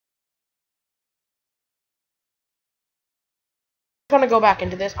gonna go back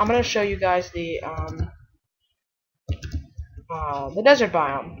into this. I'm gonna show you guys the desert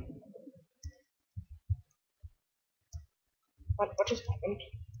biome. What just happened?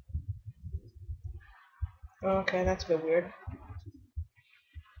 Okay, that's a bit weird.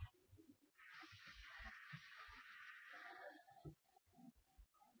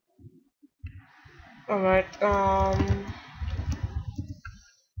 Alright,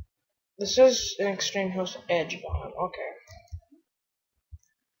 this is an extreme host edge biome.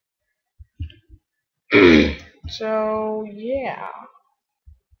 Okay. So yeah,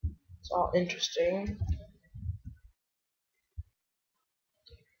 it's all interesting.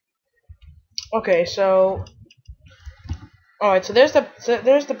 Okay, so alright, so there's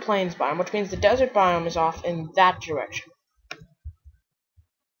the plains biome, which means the desert biome is off in that direction.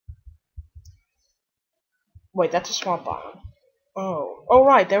 Wait, that's a swamp biome. Oh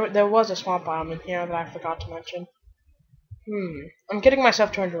right, there was a swamp biome in here that I forgot to mention. I'm getting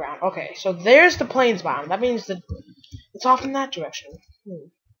myself turned around. Okay, so there's the plains biome. That means that it's off in that direction.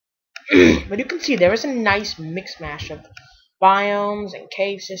 But you can see there is a nice mix mash of biomes and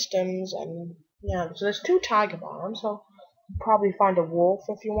cave systems, and yeah, so there's 2 taiga biomes, so you'd probably find a wolf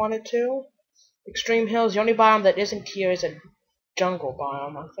if you wanted to. Extreme Hills, the only biome that isn't here is a jungle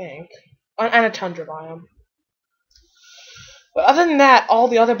biome, I think. And a tundra biome. But other than that, all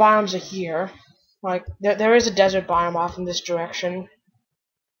the other biomes are here. Like, there is a desert biome off in this direction.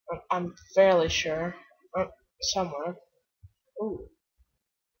 I'm fairly sure. Somewhere. Ooh.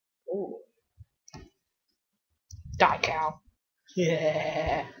 Ooh. Die, cow.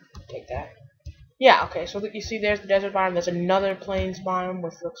 Yeah. Take that. Yeah, okay, so you see there's the desert biome. There's another plains biome,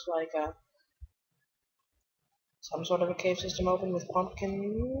 which looks like some sort of a cave system open with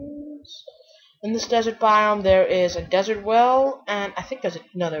pumpkins. In this desert biome, there is a desert well, and I think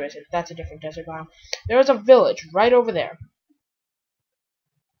no, there isn't. That's a different desert biome. There is a village right over there.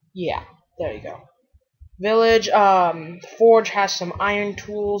 Yeah, there you go. Village, forge has some iron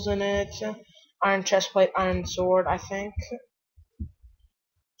tools in it. Iron chestplate, iron sword, I think.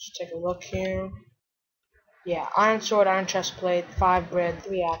 Let's take a look here. Yeah, iron sword, iron chestplate, 5 bread,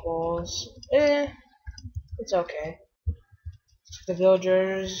 3 apples. It's okay. The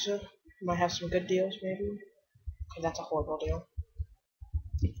villagers might have some good deals, maybe. Okay, that's a horrible deal.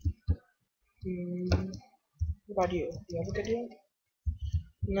 What about you? Do you have a good deal?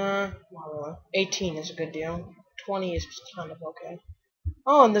 Nah, not really. 18 is a good deal. 20 is kind of okay.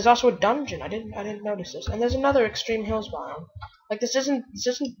 Oh, and there's also a dungeon. I didn't notice this. And there's another Extreme Hills biome. Like this isn't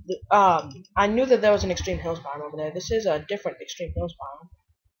I knew that there was an Extreme Hills biome over there. This is a different Extreme Hills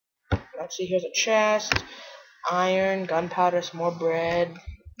biome. Let's see, here's a chest, iron, gunpowder, some more bread.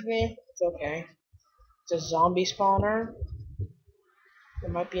 It's okay. It's a zombie spawner.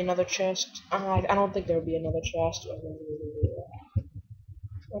 There might be another chest. I don't think there would be another chest.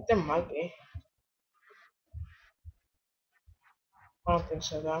 Like, there might be. I don't think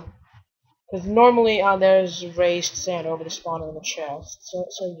so though. Because normally there's raised sand over the spawner in the chest. So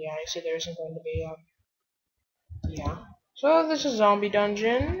yeah, you see there isn't going to be yeah. So this is a zombie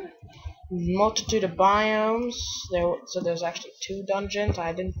dungeon. Multitude of biomes. So there's actually 2 dungeons.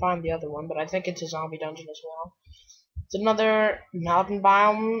 I didn't find the other one, but I think it's a zombie dungeon as well. It's another mountain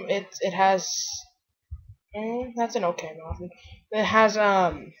biome. It has that's an okay mountain. It has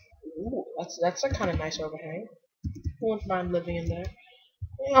ooh, that's a kind of nice overhang. I wouldn't mind living in there.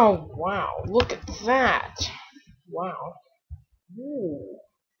 Oh wow, look at that. Wow. Ooh.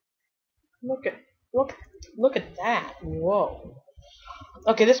 Look at that. Whoa.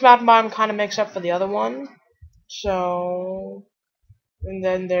 Okay, this mountain biome kind of makes up for the other one. So, and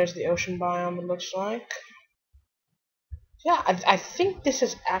then there's the ocean biome, it looks like. Yeah, I think this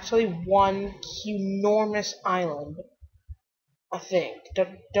is actually one enormous island. I think.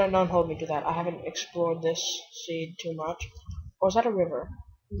 Don't hold me to that. I haven't explored this seed too much. Or is that a river?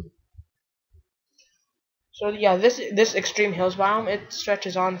 So yeah, this Extreme Hills biome, it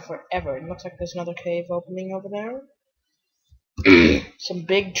stretches on forever. It looks like there's another cave opening over there. Some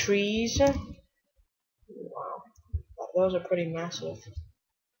big trees. Wow, those are pretty massive.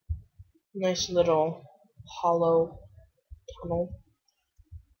 Nice little hollow tunnel.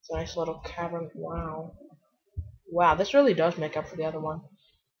 It's a nice little cavern. Wow. Wow, this really does make up for the other one.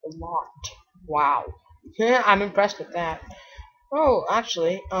 A lot. Wow. I'm impressed with that. Oh,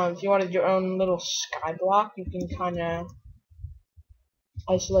 actually, if you wanted your own little sky block, you can kind of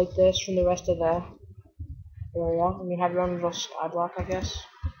isolate this from the rest of the area, and you have your own little sky block, I guess.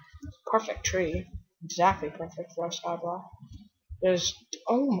 Perfect tree. Exactly perfect for a sky block. There's,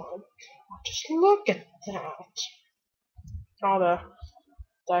 oh my god, just look at that. All the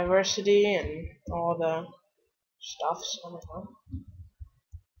diversity and all the stuffs, I don't know.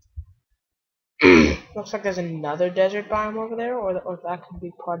 Looks like there's another desert biome over there, or that could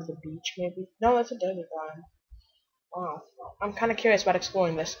be part of the beach, maybe. No, that's a desert biome. Wow. I'm kind of curious about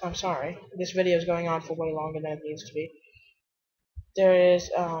exploring this. I'm sorry. This video is going on for way longer than it needs to be. There is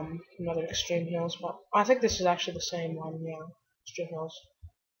another Extreme Hills, but I think this is actually the same one. Yeah, Extreme Hills.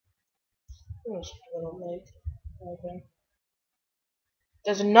 There's a little lake right there.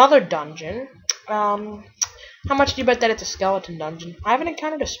 There's another dungeon. How much do you bet that it's a skeleton dungeon? I haven't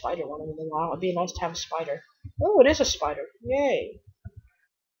encountered a spider one in a while. It'd be nice to have a spider. Oh, it is a spider. Yay.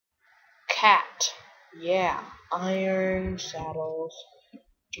 Cat. Yeah. Iron, saddles,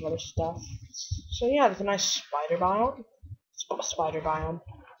 some other stuff. So yeah, there's a nice spider biome. Spider biome.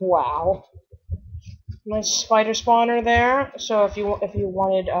 Wow. Nice spider spawner there. So if you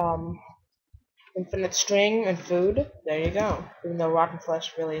wanted infinite string and food, there you go. Even though rotten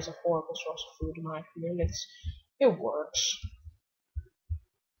flesh really is a horrible source of food in my opinion, it works.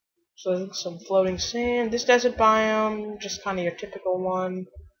 So some floating sand. This desert biome, just kind of your typical one.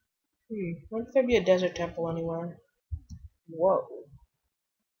 Wonder if there'd be a desert temple anywhere. Whoa.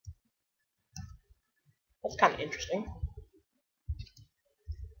 That's kind of interesting.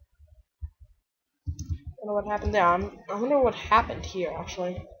 I wonder what happened there. I wonder what happened here,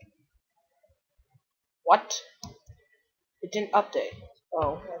 actually. What? It didn't update.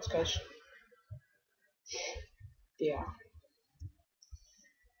 Oh, that's because... Yeah.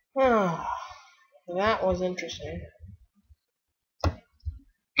 That was interesting.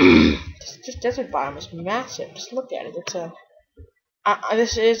 This desert biome is massive. Just look at it. It's a...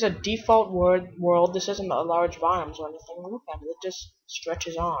 this is a default world. This isn't a large biome or anything. Look at it. It just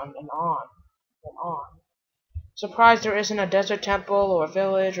stretches on and on and on. Surprised there isn't a desert temple or a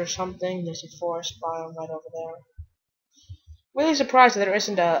village or something. There's a forest biome right over there. Really surprised that there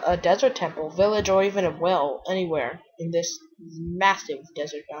isn't a desert temple, village, or even a well anywhere in this massive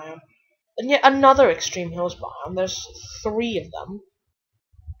desert biome. And yet another Extreme Hills biome. There's 3 of them.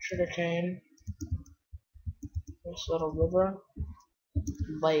 Sugarcane. This little river.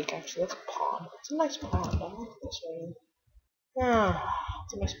 Lake, actually. That's a pond. It's a nice pond. I like this area.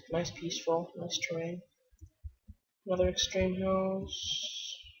 It's a nice peaceful, nice terrain. Another Extreme Hills.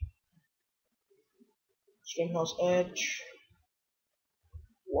 Extreme Hills Edge.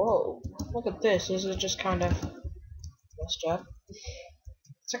 Whoa, look at this. This is just kind of messed up.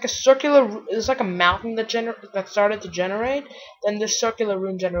 It's like a circular, it's like a mountain that started to generate, then this circular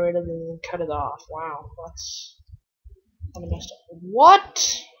rune generated and then cut it off. Wow, that's kind of messed up.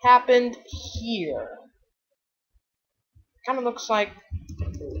 What happened here? Kind of looks like,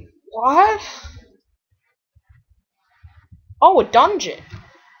 what? Oh, a dungeon.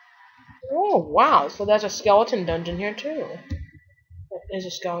 Oh, wow, so there's a skeleton dungeon here too. Is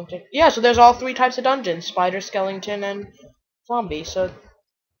a skeleton. Yeah, so there's all 3 types of dungeons: spider, skeleton, and zombie. So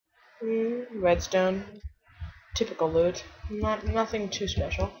redstone, typical loot, nothing too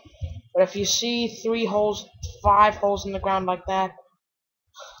special. But if you see 3 holes, 5 holes in the ground like that,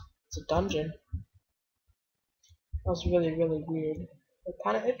 it's a dungeon. That was really weird, but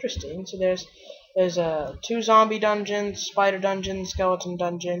kind of interesting. So there's 2 zombie dungeons, spider dungeons, skeleton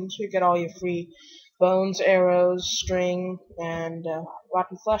dungeons. You get all your free bones, arrows, string, and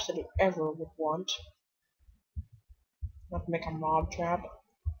rotten flesh that you ever would want. Not to make a mob trap.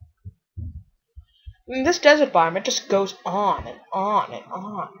 In this desert biome, it just goes on and on and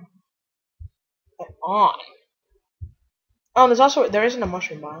on and on. Oh, there isn't a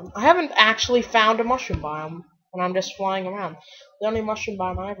mushroom biome. I haven't actually found a mushroom biome when I'm just flying around. The only mushroom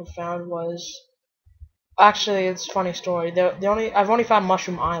biome I ever found was... Actually, it's a funny story. I've only found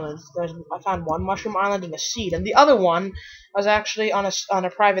mushroom islands. I found 1 mushroom island and a seed, and the other one was actually on a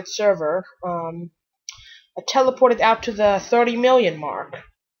private server. I teleported out to the 30 million mark,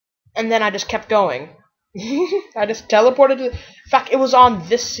 and then I just kept going. I just teleported to. In fact, it was on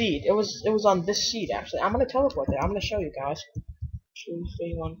this seed. It was on this seed actually. I'm gonna teleport there. I'm gonna show you guys. 2,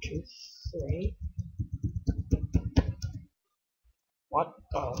 3, 1, 2, 3. What?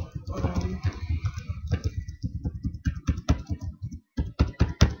 Oh.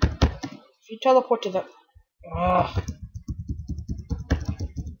 You teleport to the...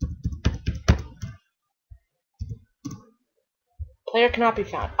 Player cannot be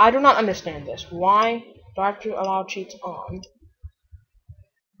found. I do not understand this. Why do I have to allow cheats on?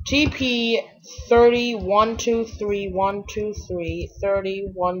 TP 30 1 2 3 1 2 3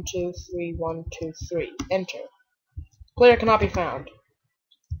 30 1 2 3 1 2 3. Enter. Player cannot be found.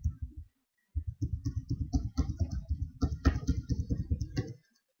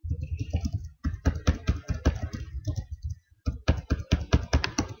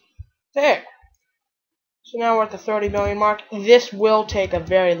 There. So now we're at the 30 million mark. This will take a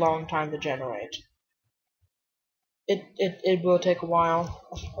very long time to generate. it will take a while.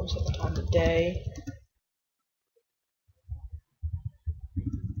 I should probably set the time of day.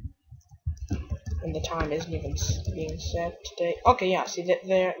 And the time isn't even being set today. Okay, yeah, see,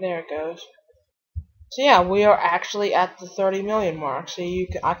 there it goes. So yeah, we are actually at the 30 million mark. So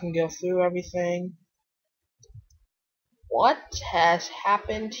I can go through everything. What has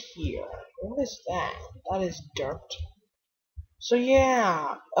happened here? What is that? That is dirt. So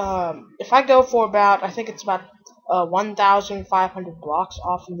yeah, if I go for about, I think it's about 1,500 blocks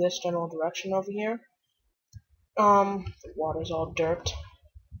off in this general direction over here. The water's all dirt.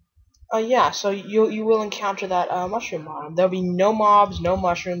 Yeah, so you will encounter that mushroom biome. There'll be no mobs, no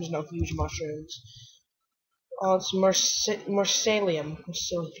mushrooms, no huge mushrooms. It's Mycelium.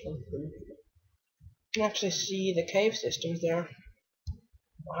 You can actually see the cave systems there.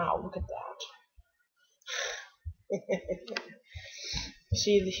 Wow, look at that.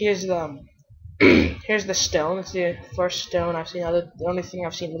 See, here's the here's the stone. It's the first stone I've seen. The only thing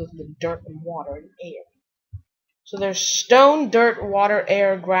I've seen is the dirt and water and air. So there's stone, dirt, water,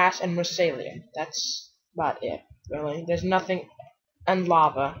 air, grass, and mycelium. That's about it, really. There's nothing, and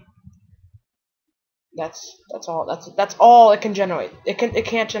lava. That's all. That's all it can generate. It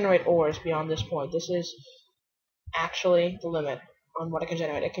can't generate ores beyond this point. This is actually the limit on what it can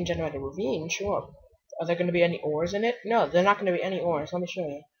generate. It can generate a ravine, sure. Are there going to be any ores in it? No, there are not going to be any ores. Let me show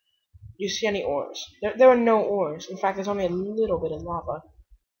you. Do you see any ores? There are no ores. In fact, there's only a little bit of lava.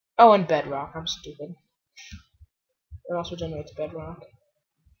 Oh, and bedrock. I'm stupid. It also generates bedrock.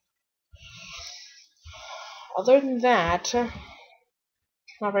 Other than that,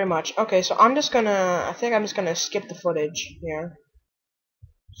 not very much. Okay, so I think I'm just gonna skip the footage here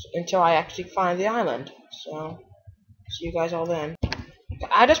until I actually find the island. So, see you guys all then.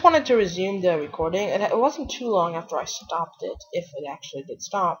 I just wanted to resume the recording. It wasn't too long after I stopped it, if it actually did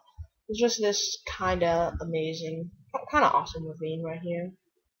stop. It's just this kinda amazing, kinda awesome ravine right here.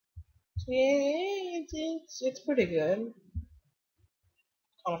 So, yeah, it's pretty good.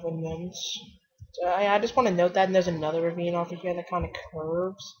 Kind of immense. So I just want to note that, and there's another ravine over here that kind of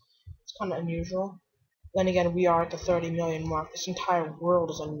curves. It's kind of unusual. Then again, we are at the 30 million mark. This entire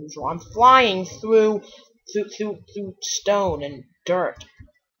world is unusual. I'm flying through stone and dirt,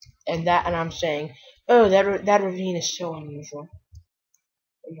 and I'm saying, oh, that ravine is so unusual,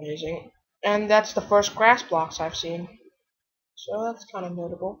 amazing. And that's the first grass blocks I've seen, so that's kind of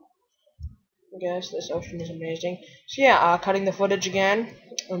notable. I guess this ocean is amazing. So yeah, cutting the footage again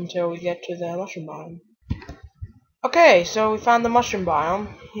until we get to the mushroom biome. Okay, so we found the mushroom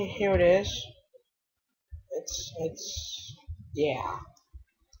biome. Here it is. Yeah.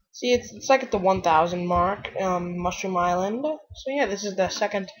 See, it's like at the 1,000 mark, Mushroom Island. So yeah, this is the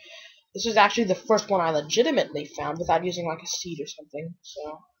second. This is actually the first one I legitimately found without using like a seed or something.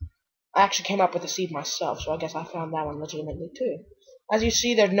 So I actually came up with a seed myself. So I guess I found that one legitimately too. As you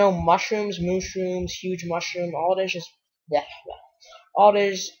see, there's no mushrooms, huge mushroom. All it is just all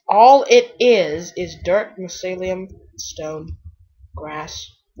it is dirt, mycelium, stone, grass,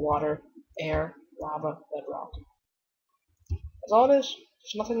 water, air, lava, bedrock. That's all it is.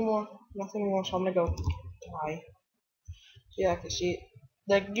 There's nothing more. Nothing more. So I'm gonna go die. Yeah, I can see.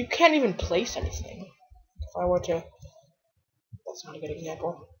 Like, you can't even place anything. If I were to, that's not a good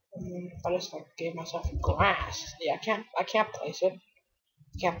example. If I just like gave myself grass, yeah, I can't place it.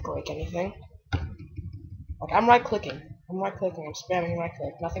 Can't break anything. Like, I'm right clicking, I'm spamming right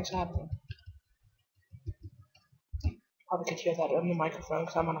click. Nothing's happening. Probably could hear that on the microphone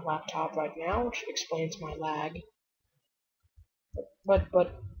because I'm on a laptop right now, which explains my lag. But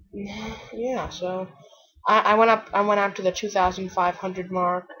yeah. So I went up to the 2,500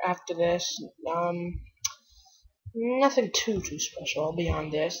 mark after this. Nothing too special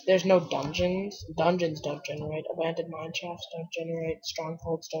beyond this. There's no dungeons. Dungeons don't generate. Abandoned mine shafts don't generate.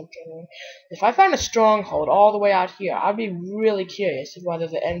 Strongholds don't generate. If I found a stronghold all the way out here, I'd be really curious as whether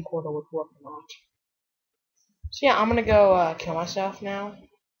the end portal would work or not. So yeah, I'm gonna go kill myself now.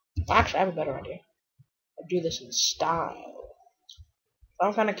 Actually, I have a better idea. I'll do this in style.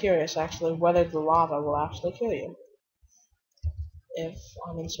 I'm kind of curious, actually, whether the lava will actually kill you if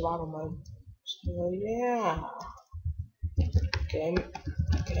I'm in survival mode. So yeah. Game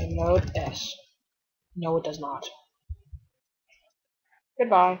mode S. No, it does not.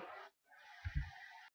 Goodbye.